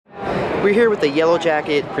We're here with the Yellow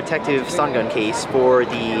Jacket protective stun gun case for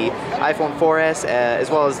the iPhone 4S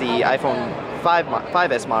as well as the iPhone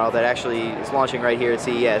 5S model that actually is launching right here at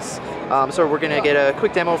CES. So we're going to get a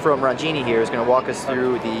quick demo from Ranjini here, who's going to walk us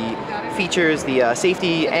through the features, the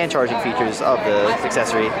safety and charging features of the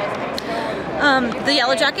accessory. The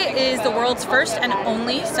Yellow Jacket is the world's first and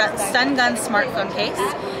only stun gun smartphone case.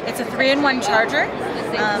 It's a 3-in-1 charger.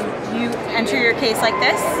 You enter your case like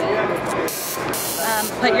this.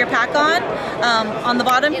 Put your pack on. On the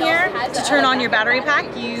bottom here, to turn on your battery pack,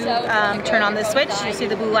 you turn on this switch. You see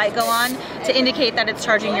the blue light go on to indicate that it's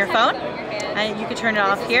charging your phone. And you can turn it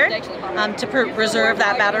off here to preserve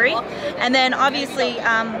that battery. And then obviously,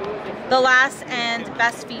 the last and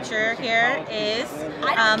best feature here is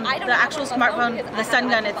the actual smartphone, the stun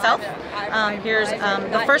gun itself. Here's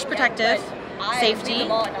the first protective safety,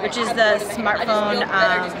 which is the smartphone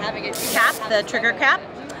cap, the trigger cap.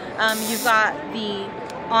 You've got the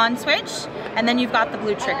on switch, and then you've got the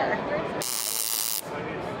blue trigger.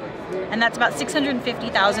 And that's about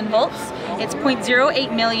 650,000 volts. It's 0.08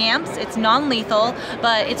 milliamps. It's non-lethal,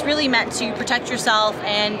 but it's really meant to protect yourself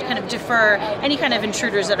and kind of defer any kind of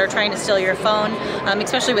intruders that are trying to steal your phone,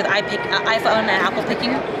 especially with iPhone and Apple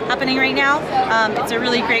picking happening right now. It's a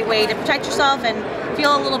really great way to protect yourself and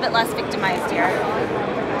feel a little bit less victimized here.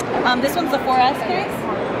 This one's the 4S case.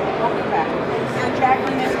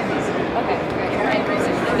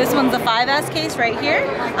 This one's the 5S case right here.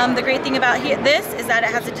 The great thing about this is that it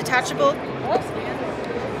has a detachable.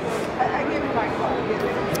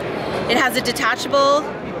 It has a detachable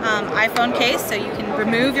iPhone case, so you can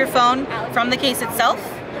remove your phone from the case itself.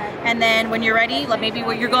 And then when you're ready, like maybe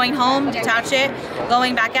when you're going home, detach it.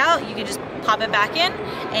 Going back out, you can just pop it back in,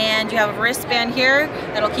 and you have a wristband here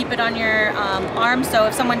that'll keep it on your arm. So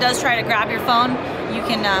if someone does try to grab your phone, you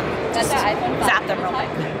can just zap them real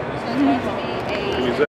quick.